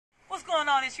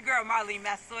going on? It's your girl Marline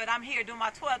Massasoit. I'm here doing my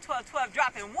 12-12-12,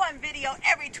 dropping one video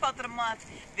every 12th of the month.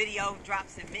 Video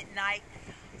drops at midnight.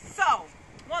 So,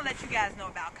 want to let you guys know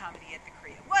about Comedy at the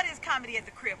Crib. What is Comedy at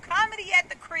the Crib? Comedy at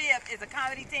the Crib is a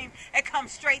comedy team that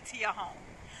comes straight to your home.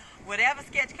 Whatever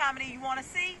sketch comedy you want to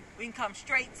see, we can come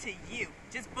straight to you.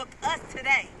 Just book us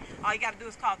today. All you got to do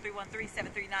is call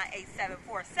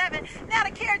 313-739-8747. Now, the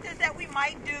characters that we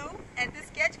might do at this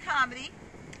sketch comedy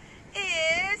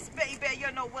is, baby, you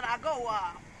know, when I go,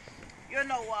 real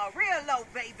low,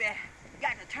 baby,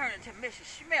 got to turn into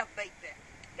Mrs. Smith, baby.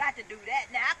 Got to do that.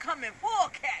 Now, I come in full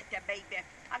character, baby.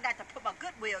 I got to put my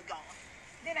good wig on.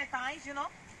 Then at times, you know,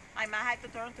 I might have to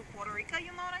turn to Puerto Rico,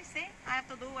 you know what I say? I have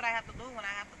to do what I have to do when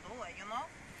I have to do it, you know?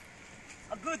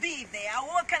 A good evening.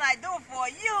 What can I do for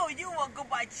you? You want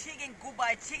goodbye chicken,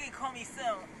 call me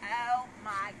soon. Oh,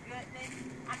 my goodness.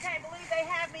 I can't believe they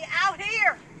have me out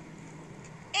here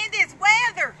in this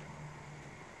weather.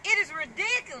 It is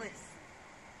ridiculous.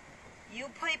 You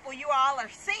people, you all are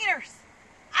sceners.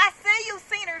 I see you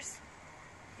sceners.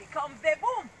 Here comes that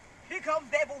boom. Here comes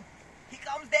that boom. Here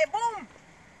comes that boom.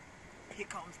 Here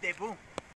comes that boom.